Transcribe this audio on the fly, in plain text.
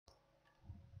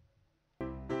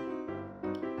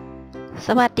ส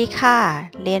วัสดีค่ะ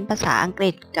เรียนภาษาอังกฤ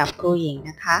ษกับครูหญิง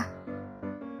นะคะ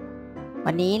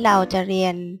วันนี้เราจะเรีย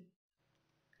น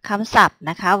คำศัพท์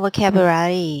นะคะ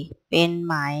vocabulary เ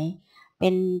ป็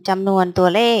นจำนวนตัว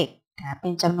เลขนะเป็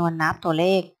นจำนวนนับตัวเล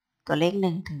ข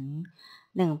1 ถึง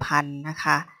 1,000 นะค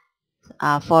ะ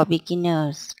for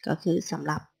beginners ก็คือสำห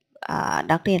รับ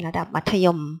นักเรียนระดับมัธย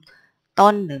มต้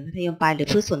นหรือมัธยมปลายหรือ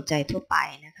ผู้สนใจทั่วไป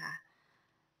นะคะ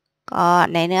ก็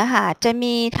ในเนื้อหาจะ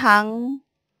มีทั้ง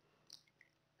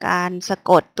การสะ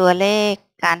กดตัวเลข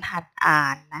การหัดอ่า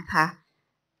นนะคะ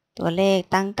ตัวเลข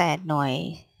ตั้งแต่หน่วย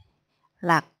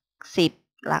หลัก10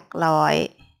หลักร้อย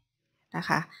นะ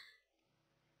คะ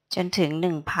จนถึง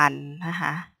 1,000 นะค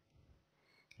ะ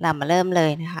เรามาเริ่มเล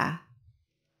ยนะคะ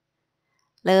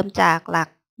เริ่มจากหลัก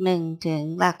1ถึง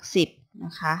หลัก10น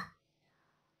ะคะ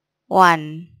one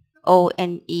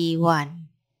one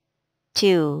 2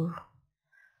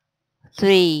 3 4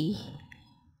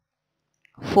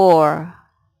 5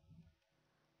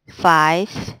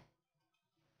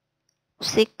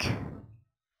 6 7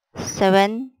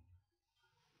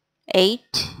 8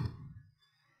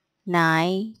 9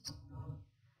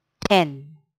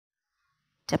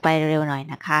 10จะไปเร็วหน่อย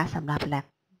นะคะสำหรับ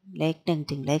เลข1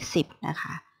ถึงเลข10นะค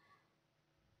ะ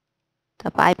ต่อ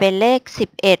ไปเป็นเลข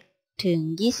11ถึง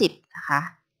20นะคะ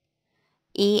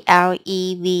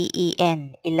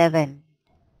eleven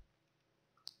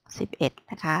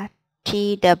 11นะคะ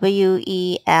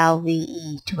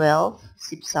twelve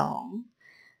 12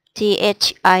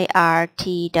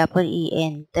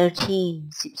 thirteen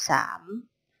 13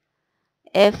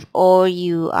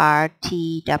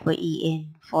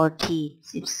 fourteen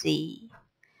 14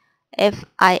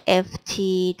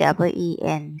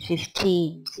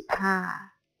 fifteen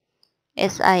 15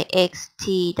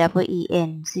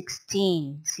 sixteen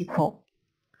 16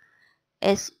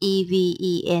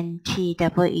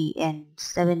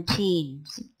 seven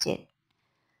 17 17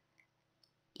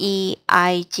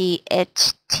 eightwen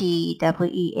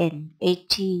 18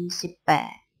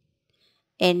 18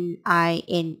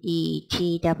 ninetwen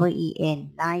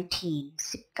 19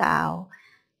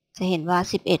 19จะเห็นว่า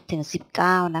11ถึง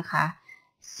19นะคะ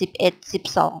11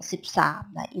 12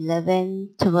 13และ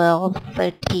 11 12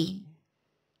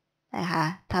 13นะคะ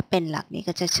ถ้าเป็นหลักนี้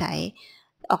ก็จะใช้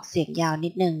ออกเสียงยาวนิ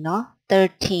ดนึงเนาะ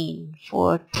13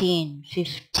 14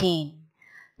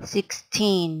 15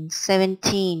 16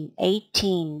 17 18 19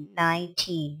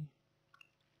 20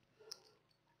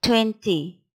 twenty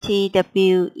 20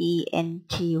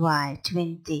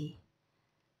 30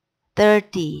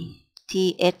 thirty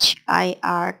 40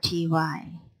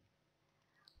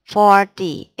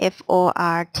 forty 50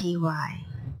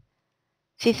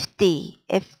 fifty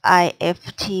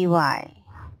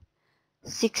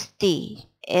 60 sixty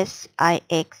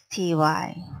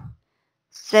 70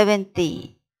 seventy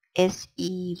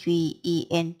 80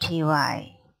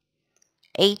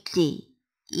 eightty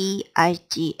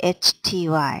 90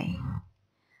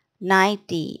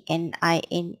 ninety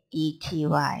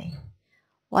 100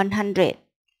 one hundred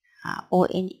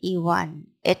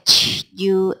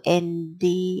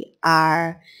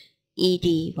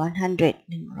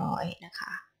 100นะค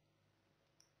ะ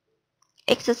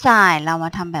exercise เรามา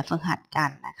ทำแบบฝึกหัดกัน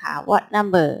นะคะ what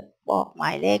number บอกหมา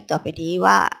ยเลขต่อไปนี้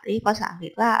ว่าเรียกภาษาอังกฤ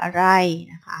ษว่าอะไร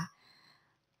นะคะ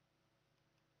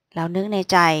เรานึกใน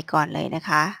ใจก่อนเลยนะ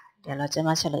คะเดี๋ยวเราจะม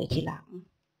าเฉลยทีหลัง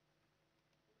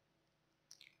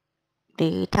หรื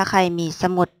อถ้าใครมีส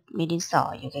มุดมีดินสอ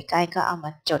อยู่ใกล้ๆก็เอาม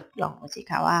าจดลงสิ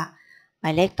คะว่าหมา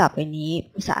ยเลขต่อไปนี้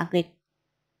ภาษาอังกฤษ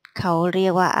เขาเรีย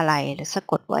กว่าอะไรและสะ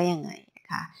กดว่ายังไงนะ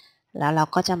คะแล้วเรา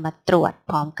ก็จะมาตรวจ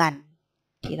พร้อมกัน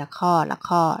ทีละข้อละ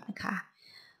ข้อนะคะ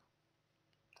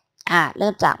เริ่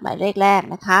มจากหมายเลขแรก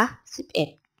นะคะ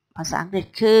11ภาษาอังกฤษ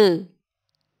คือ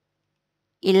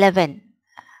eleven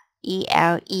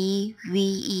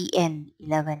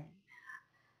eleven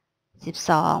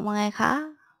 12ว่าไงคะ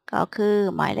ก็คือ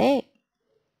หมายเลข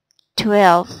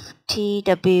twelve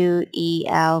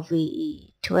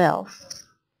twelve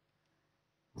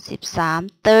 13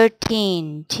 13 thirteen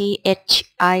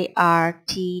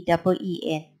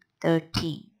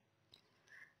 13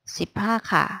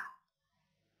 15ค่ะ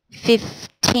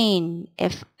fifteen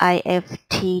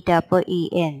fifteen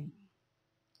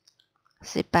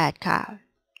 18ค่ะ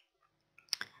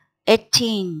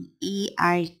eighteen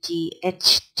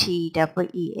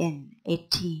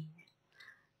eighteen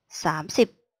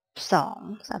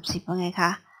 18 30ว่าไงค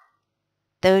ะ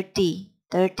 30 32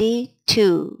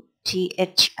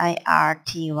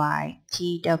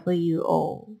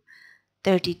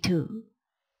 thirty two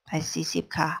ไป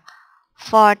40ค่ะ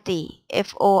forty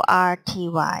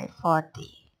forty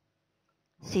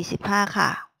 45ค่ะ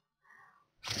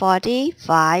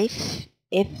 45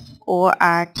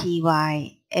 F-O-R-T-Y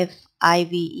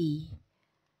F-I-V-E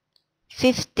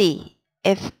 50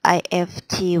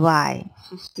 F-I-F-T-Y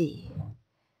 50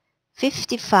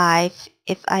 55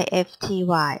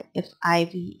 F-I-F-T-Y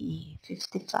F-I-V-E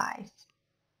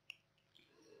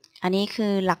 55 อันนี้คื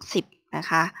อหลัก10นะ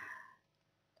คะ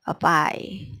ต่อไป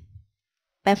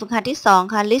แบบฝึกหัดที่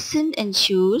2ค่ะ listen and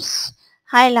choose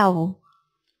ให้เรา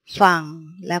ฟัง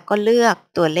แล้วก็เลือก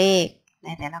ตัวเลขใน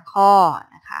แต่ละข้อ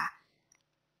นะคะ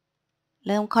เ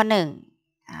ริ่มข้อ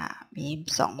1มี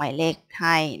2หมายเลขใ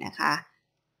ห้นะคะ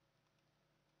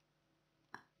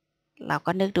เรา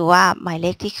ก็นึกดูว่าหมายเล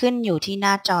ขที่ขึ้นอยู่ที่ห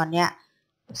น้าจอเนี่ย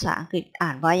ภาษาอังกฤษอ่า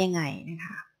นว่ายังไงนะค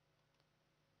ะ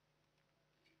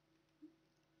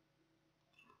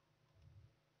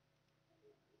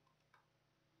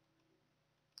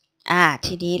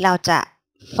ทีนี้เราจะ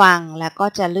ฟังแล้วก็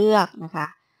จะเลือกนะคะ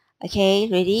โอเค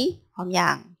ready พร้อมอย่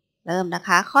างเริ่มนะค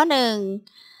ะข้อ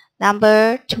1 number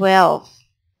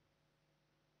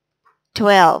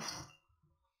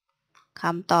 12 ค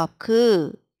ำตอบคือ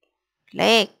เล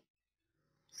ข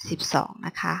12น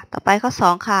ะคะต่อไปข้อ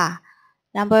2ค่ะ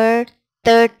number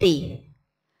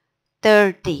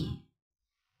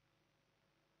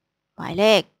 30 หมายเล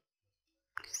ข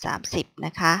30น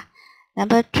ะคะ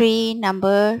number 3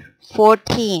 number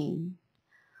 14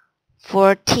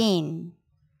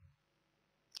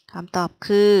 คำตอบ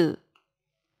คือ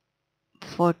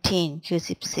14คือ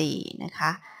14นะค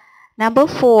ะ number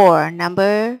 4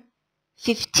 number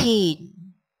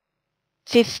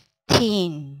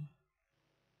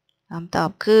 15 คำตอบ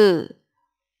คือ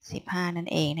15นั่น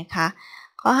เองนะคะ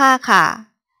ข้อ5ค่ะ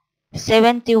71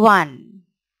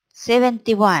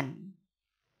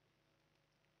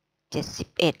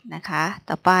 71นะคะ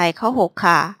ต่อไปข้อ6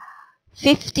ค่ะ54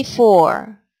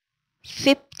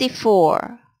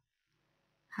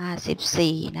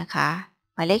 54นะคะ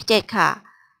หมายเลข7ค่ะ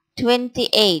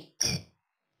28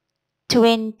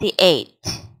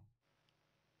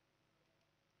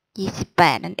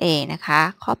 28นั่นเองนะคะ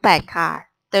ข้อ8ค่ะ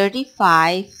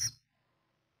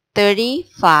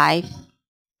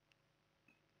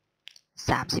35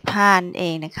 35นั่นเอ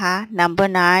งนะคะ number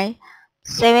 9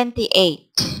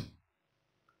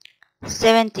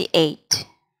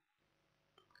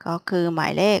 78 ก็คือหมา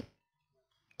ยเลข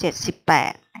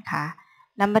78นะคะ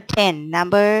number 10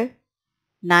 number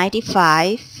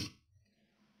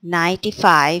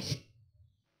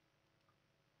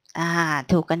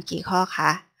 95 ถูกกันกี่ข้อค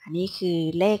ะอันนี้คือ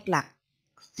เลขหลัก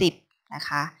10นะ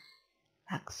คะ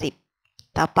หลัก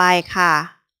10ต่อไปค่ะ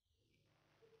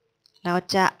เรา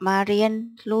จะมาเรียน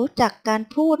รู้จักการ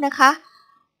พูดนะคะ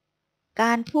ก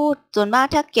ารพูดส่วนมาก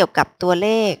ถ้าเกี่ยวกับตัวเล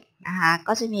ขนะคะ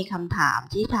ก็จะมีคำถาม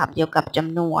ที่ถามเกี่ยวกับจ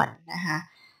ำนวนนะคะ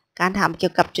การถามเกี่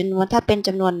ยวกับจำนวนถ้าเป็นจ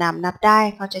ำนวนนามนับได้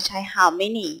เขาจะใช้ how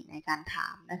many ในการถา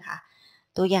มนะคะ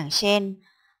ตัวอย่างเช่น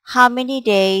how many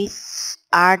days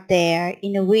are there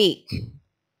in a week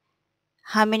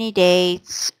how many days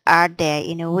are there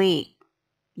in a week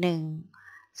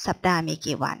 1 สัปดาห์มี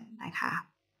กี่วันนะคะ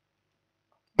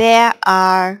there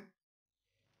are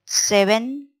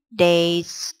 7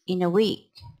 days in a week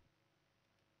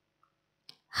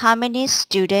how many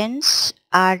students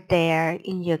are there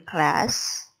in your class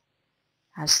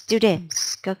students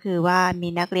ก็คือว่ามี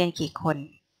นักเรียนกี่คน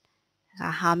นะคะ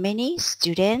how many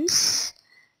students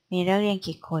มีนักเรียน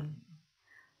กี่คน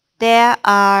there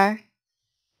are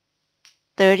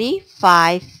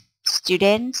 35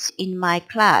 students in my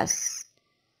class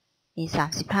มี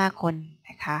35คนน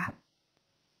ะคะ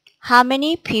how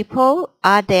many people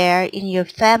are there in your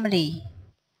family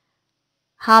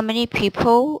how many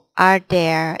people are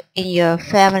there in your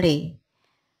family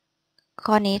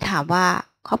ข้อนี้ถามว่า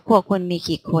ครอบครัวคุณมี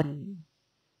กี่คน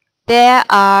there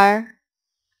are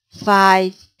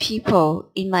 5 people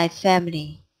in my family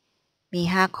มี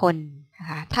5คนนะ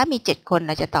คะถ้ามี7คนเ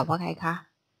ราจะตอบว่าไงคะ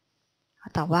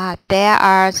ตอบว่า there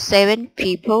are 7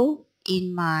 people in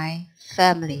my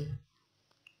family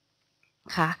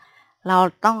ค่ะเรา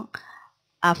ต้อง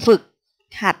ฝึก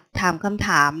หัดถามคำถ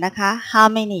ามนะคะ how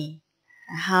many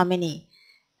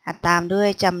ตามด้วย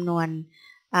จำนวน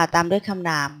ตามด้วยคำ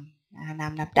นามนา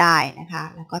มนับได้นะคะ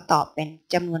แล้วก็ตอบเป็น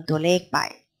จำนวนตัวเลขไป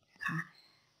นะคะ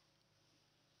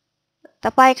ต่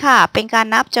อไปค่ะเป็นการ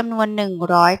นับจำนวน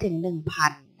100ถึง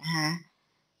 1,000 นะคะ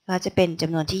ก็จะเป็นจ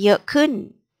ำนวนที่เยอะขึ้น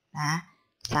นะ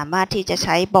สามารถที่จะใ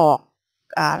ช้บอก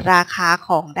ราคาข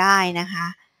องได้นะคะ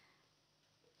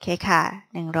โอเคค่ะ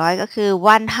100ก็คือ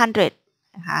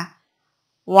100นะคะ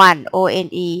1 O N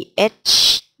E H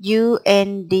U N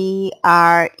D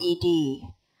R E D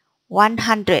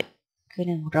 100คือ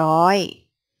100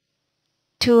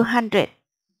 200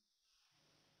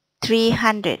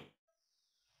 300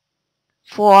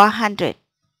 400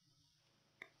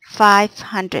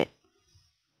 500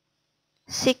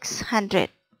 600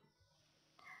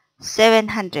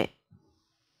 700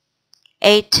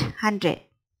 800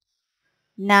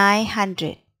 900 1000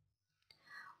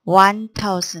 one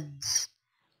thousand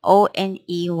 1000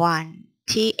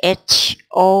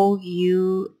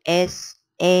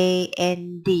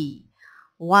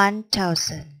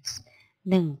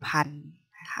 1,000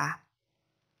นะคะ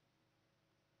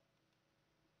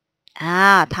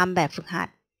ทำแบบฝึกหัด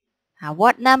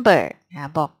what number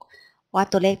บอกว่า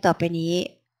ตัวเลขต่อไปนี้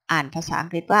อ่านภาษาอัง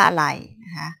กฤษว่าอะไรน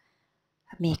ะคะ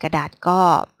มีกระดาษก็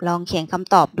ลองเขียนค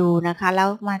ำตอบดูนะคะแล้ว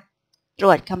มาตร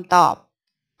วจคำตอบ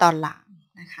ตอนหลัง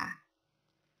นะคะ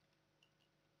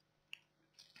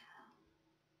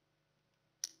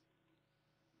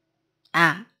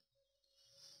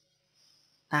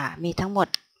มีทั้งหมด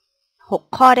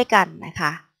6ข้อด้วยกันนะค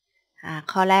ะ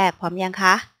ข้อแรกพร้อมยังค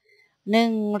ะ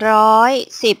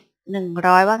110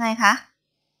 100ว่าไงคะ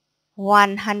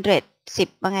100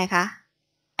 10ว่าไงคะ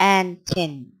and 10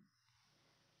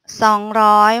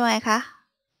 200ว่าไงคะ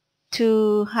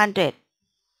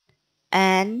200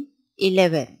 and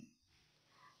 11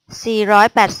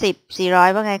 480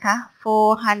 400ว่าไงคะ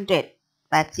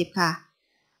480ค่ะ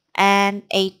and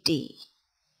 80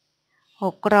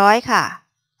 600ค่ะ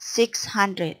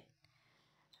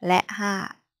600และ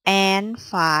5 and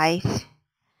 5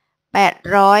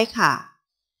 800ค่ะ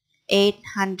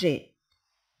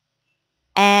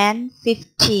800 and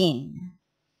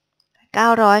 15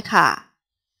 900ค่ะ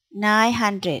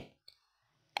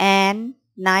900 and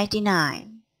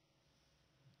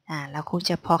 99แล้วคุณ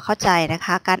จะพอเข้าใจนะค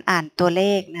ะการอ่านตัวเล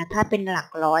ขนะถ้าเป็นหลัก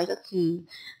ร้อยก็คือ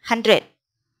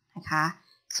100นะคะ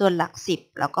ส่วนหลัก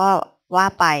10แล้วก็ว่า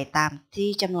ไปตามที่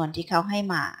จำนวนที่เขาให้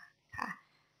มาค่ะ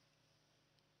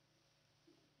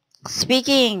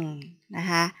speaking นะ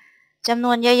คะจำน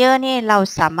วนเยอะๆนี่เรา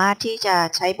สามารถที่จะ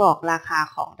ใช้บอกราคา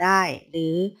ของได้หรื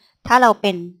อถ้าเราเ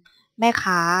ป็นแม่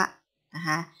ค้านะค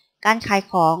ะการขาย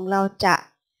ของเราจะ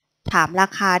ถามรา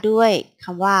คาด้วยค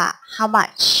ำว่า how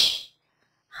much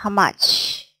how much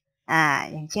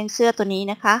อย่างเช่นเสื้อตัวนี้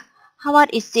นะคะ how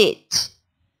much is it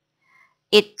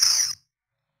it's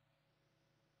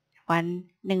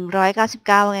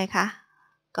 199ไงคะ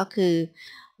ก็คือ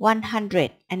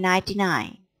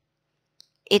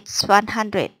199 it's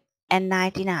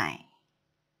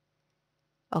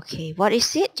 199 okay what is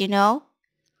it you know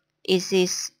is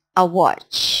this a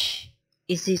watch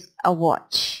is this a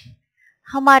watch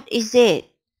how much is it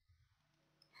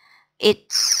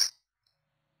it's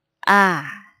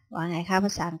ว่าไงคะภ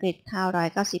าษาอังกฤษ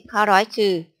990 500คื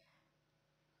อ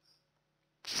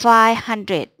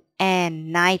590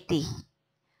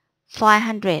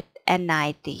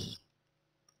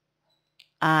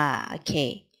 590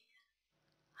 okay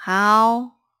how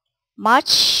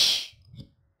much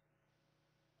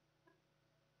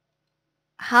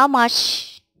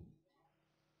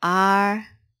are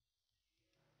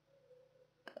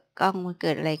กล้องมันเ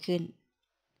กิดอะไรขึ้น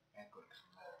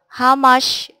how much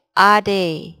are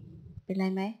they เป็นไร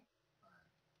ไหม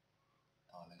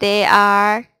they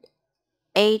are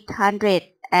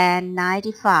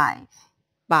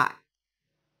 895 บาท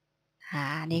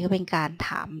นี่ก็เป็นการถ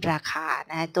ามราคา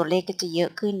นะตัวเลขก็จะเยอ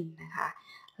ะขึ้นนะคะ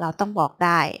เราต้องบอกไ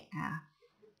ด้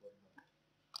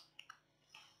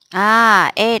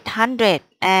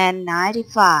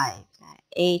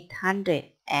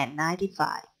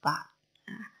895 บาท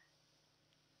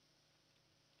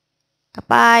ต่อ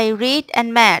ไป read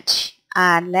and match อ่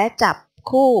านและจับ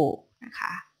คู่นะค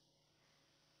ะ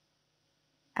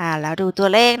แล้วดูตัว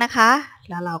เลขนะคะ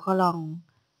แล้วเราก็ลอง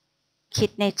คิด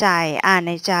ในใจอ่าน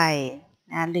ในใจ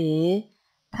นะหรือ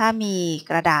ถ้ามี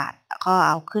กระดาษก็เ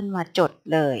อาขึ้นมาจด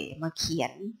เลยมาเขีย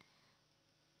น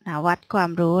นะวัดควา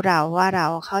มรู้เราว่าเรา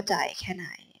เข้าใจแค่ไหน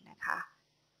นะคะ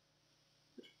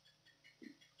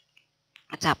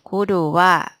จับคู่ดูว่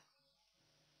า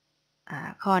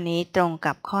ข้อนี้ตรง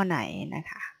กับข้อไหนนะ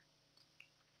คะ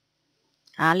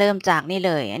เริ่มจากนี่เ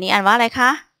ลยอันนี้อ่านว่าอะไรค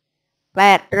ะ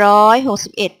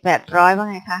861 800ว่า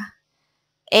ไงคะ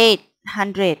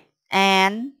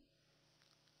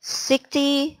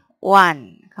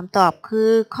861คำตอบคื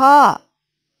อข้อ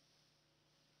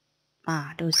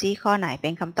ดูซิข้อไหนเป็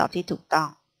นคำตอบที่ถูกต้อง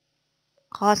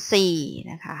ข้อ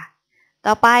4นะคะ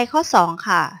ต่อไปข้อ2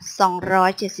ค่ะ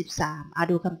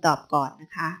273ดูคำตอบก่อนน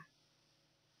ะคะ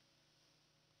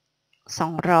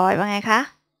200ว่าไงคะ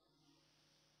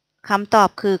คำตอบ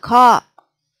คือข้อ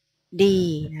D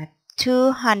นะ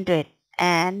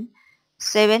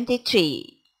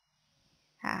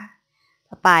273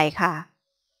ต่อไปค่ะ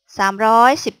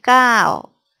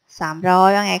319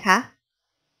 300ว่าไงคะ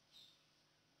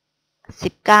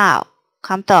19ค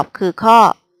ำตอบคือข้อ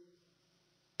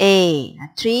A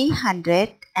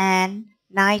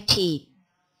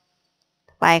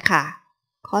 319 ไปค่ะ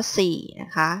ข้อ4น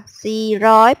ะคะ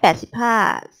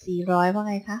485ว่า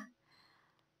ไงคะ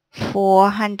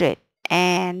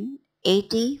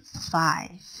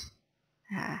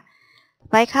485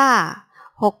ไปค่ะ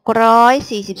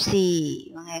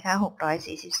644ว่าไงคะ644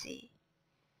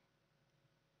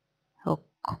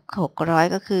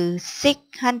 600ก็คือ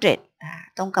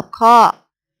600ตรงกับข้อ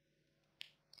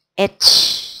H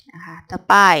นะคะต่อ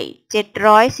ไป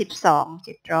712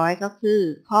 700ก็คือ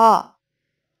ข้อ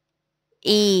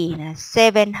E นะ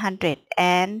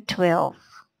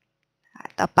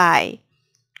712ต่อไป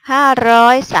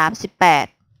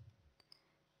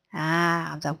538ค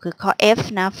ำตอบคือข้อ F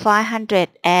นะ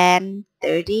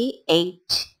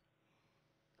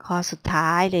538ข้อสุดท้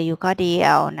ายเหลืออยู่ข้อเดีย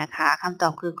วนะคะคำตอ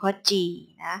บคือข้อ G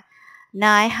นะ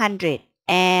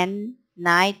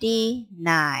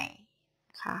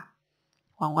999ค่ะ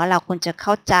หวังว่าเราควรจะเ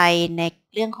ข้าใจใน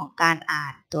เรื่องของการอ่า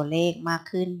นตัวเลขมาก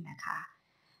ขึ้นนะคะ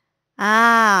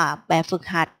แบบฝึก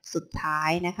หัดสุดท้าย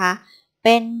นะคะเ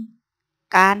ป็น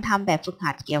การทำแบบฝึก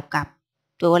หัดเกี่ยวกับ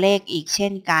ตัวเลขอีกเช่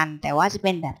นกันแต่ว่าจะเ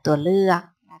ป็นแบบตัวเลือก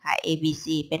นะคะ A B C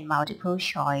เป็น multiple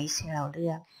choice ให้เราเลื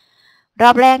อกรอ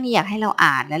บแรกนี่อยากให้เรา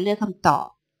อ่านและเลือกคำตอบ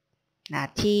นะ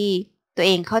ที่ตัวเ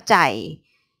องเข้าใจ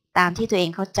ตามที่ตัวเอง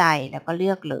เข้าใจแล้วก็เลื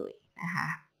อกเลยนะคะ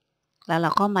แล้วเรา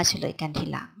ก็มาเฉลยกันที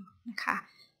หลังนะคะ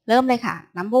เริ่มเลยค่ะ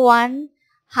number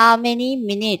 1 how many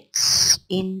minutes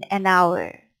in an hour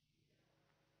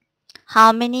how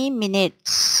many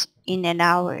minutes in an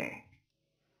hour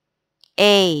A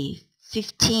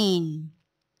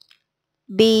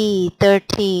 15 B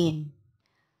 13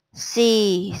 C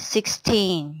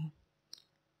 16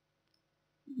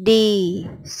 D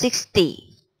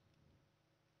 60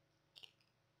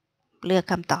เลือก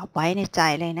คำตอบไว้ในใจ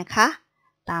เลยนะคะ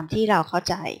ตามที่เราเข้า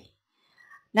ใจ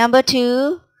number 2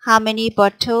 how many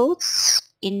bottles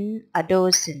in a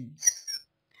dozen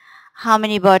how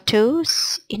many bottles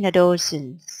in a dozen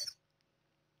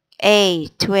A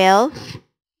 12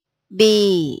 B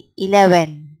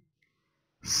 11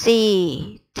 C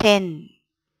 10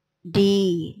 D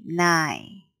 9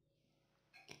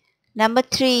 number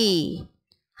 3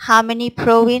 how many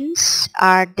provinces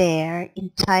are there in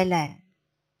Thailand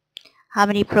how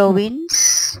many provinces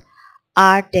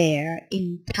are there in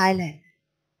Thailand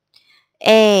A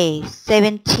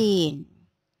 17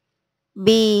 B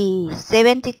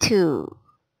 72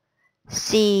 C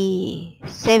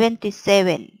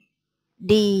 77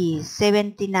 D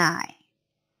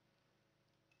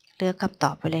 79เลือกคำต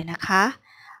อบไปเลยนะคะ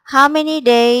How many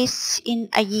days in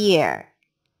a year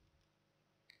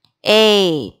A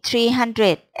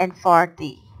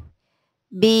 340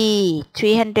 B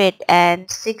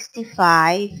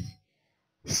 365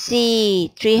 C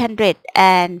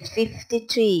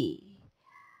 353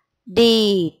 D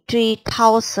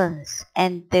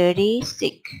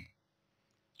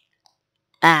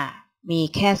 3036มี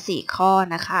แค่4ข้อ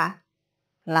นะคะ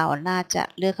เราน่าจะ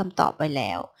เลือกคำตอบไปแ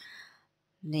ล้ว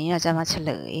นี้เราจะมาเฉ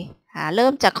ลยเริ่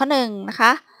มจากข้อ1นะค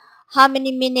ะ how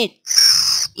many minutes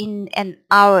in an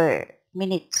hour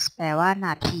minutes แปลว่าน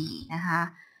าทีนะคะ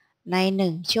ใน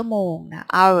1ชั่วโมงนะ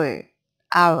hour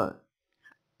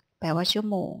แปลว่าชั่ว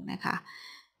โมงนะคะ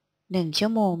1ชั่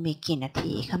วโมงมีกี่นา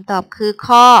ทีคำตอบคือ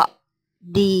ข้อ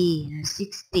D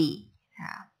 60ค่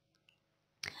ะ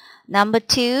number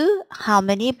 2 how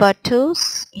many bottles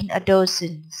in a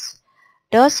dozens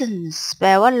dozens แปล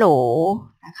ว่าโหล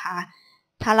นะคะ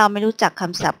ถ้าเราไม่รู้จักค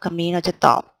ำศัพท์คำนี้เราจะต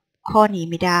อบข้อนี้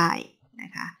ไม่ได้นะ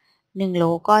คะ1โหล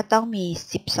ก็ต้องมี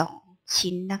12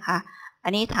ชิ้นนะคะอั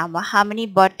นนี้ถามว่า how many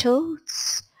bottles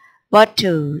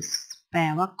แปล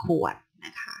ว่าขวดน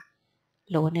ะคะ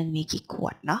โหลหนึ่งมีกี่ขว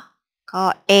ดเนาะก็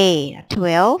A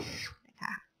 12นะค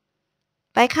ะ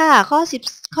ไปค่ะ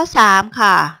ข้อ3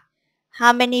ค่ะ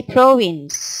how many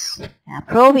province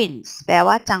province แปล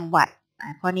ว่าจังหวัด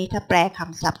ข้อนี้ถ้าแปลค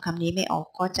ำศัพท์คำนี้ไม่ออก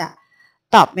ก็จะ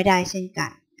ตอบไม่ได้เช่นกั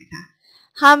นนะคะ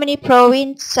how many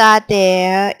provinces are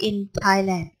there in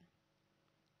Thailand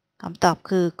คำตอบ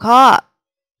คือข้อ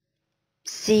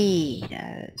C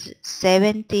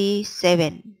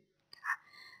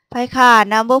 77ไปค่ะ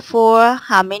number 4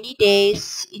 how many days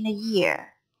in a year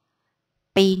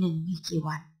ปีหนึ่งมีกี่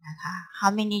วันนะคะ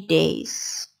how many days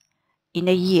in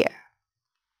a year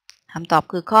คำตอบ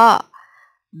คือข้อ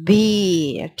B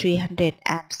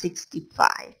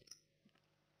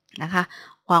 365นะคะ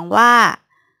หวังว่า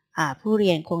ผู้เ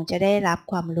รียนคงจะได้รับ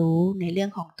ความรู้ในเรื่อ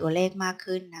งของตัวเลขมาก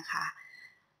ขึ้นนะคะ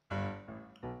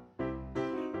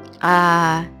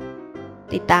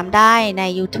ติดตามได้ใน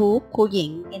YouTube ครูหญิ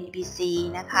ง NBC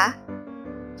นะคะ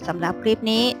สำหรับคลิป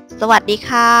นี้สวัสดี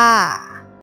ค่ะ